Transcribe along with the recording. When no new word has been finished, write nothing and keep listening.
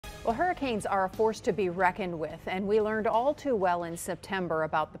Well, hurricanes are a force to be reckoned with, and we learned all too well in September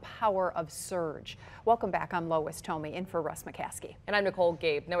about the power of surge. Welcome back. I'm Lois Tomey, in for Russ McCaskey. And I'm Nicole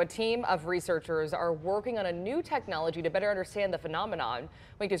Gabe. Now, a team of researchers are working on a new technology to better understand the phenomenon.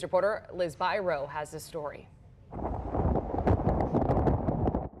 Wink News reporter Liz Byro has this story.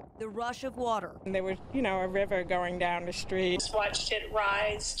 The rush of water. There was, a river going down the street. Just watched it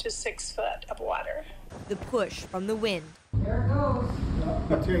rise to 6 foot of water. The push from the wind. There it goes.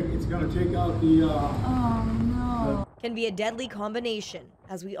 It's going to take out the... Oh, no. Can be a deadly combination,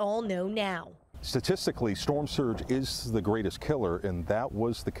 as we all know now. Statistically, storm surge is the greatest killer, and that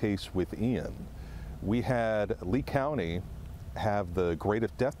was the case with Ian. We had Lee County have the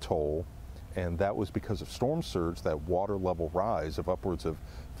greatest death toll, and that was because of storm surge, that water level rise of upwards of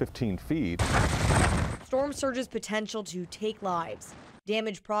 15 feet. Storm surge's potential to take lives,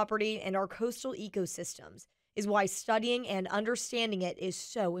 damage property, and our coastal ecosystems is why studying and understanding it is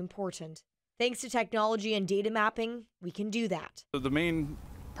so important. Thanks to technology and data mapping, we can do that. The main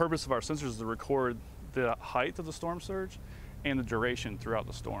purpose of our sensors is to record the height of the storm surge and the duration throughout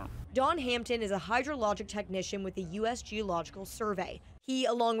the storm. Don Hampton is a hydrologic technician with the U.S. Geological Survey. He,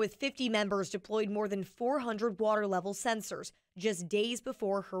 along with 50 members, deployed more than 400 water level sensors just days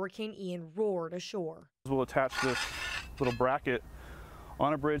before Hurricane Ian roared ashore. We'll attach this little bracket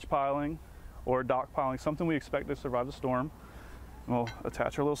on a bridge piling or a dock piling, something we expect to survive the storm. And we'll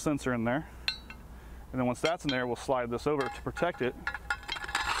attach our little sensor in there. And then once that's in there, we'll slide this over to protect it.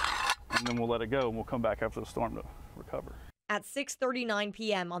 And then we'll let it go, and we'll come back after the storm to recover. At 6:39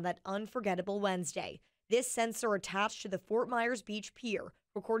 p.m. on that unforgettable Wednesday, this sensor attached to the Fort Myers Beach Pier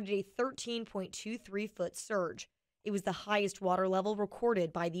recorded a 13.23-foot surge. It was the highest water level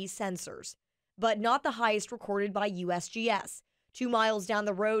recorded by these sensors, but not the highest recorded by USGS. 2 miles down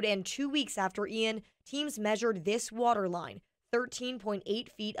the road and 2 weeks after Ian, teams measured this water line, 13.8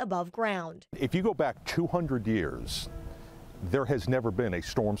 feet above ground. If you go back 200 years, there has never been a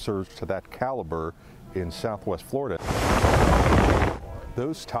storm surge to that caliber in Southwest Florida.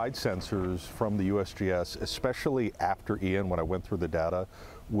 Those tide sensors from the USGS, especially after Ian, when I went through the data,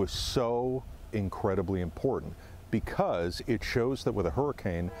 was so incredibly important because it shows that with a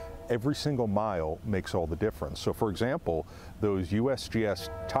hurricane, every single mile makes all the difference. So for example, those USGS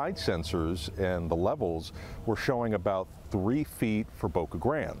tide sensors and the levels were showing about 3 feet for Boca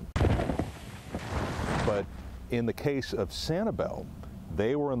Grande. But in the case of Sanibel,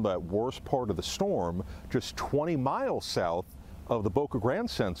 they were in that worst part of the storm, just 20 miles south of the Boca Grande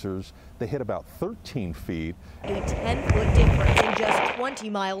sensors. They hit about 13 feet. A 10-foot difference in just 20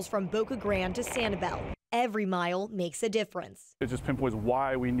 miles from Boca Grande to Sanibel. Every mile makes a difference. It just pinpoints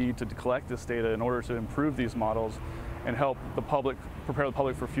why we need to collect this data in order to improve these models and help the public, prepare the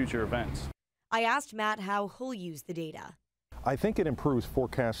public for future events. I asked Matt how he'll use the data. I think it improves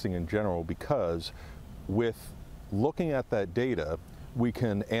forecasting in general because with looking at that data, we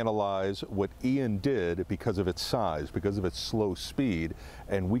can analyze what Ian did because of its size, because of its slow speed,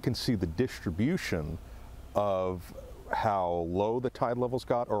 and we can see the distribution of how low the tide levels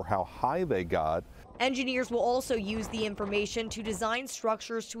got or how high they got. Engineers will also use the information to design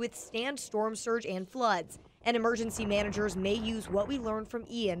structures to withstand storm surge and floods. And emergency managers may use what we learned from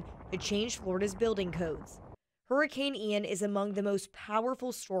Ian to change Florida's building codes. Hurricane Ian is among the most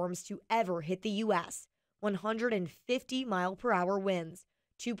powerful storms to ever hit the U.S. 150-mile-per-hour winds,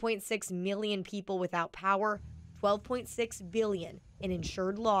 2.6 million people without power, 12.6 billion in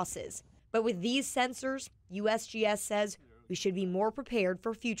insured losses. But with these sensors, USGS says we should be more prepared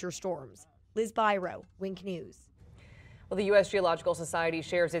for future storms. Liz Byro, Wink News. Well, the U.S. Geological Society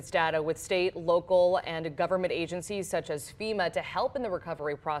shares its data with state, local, and government agencies such as FEMA to help in the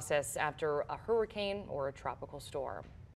recovery process after a hurricane or a tropical storm.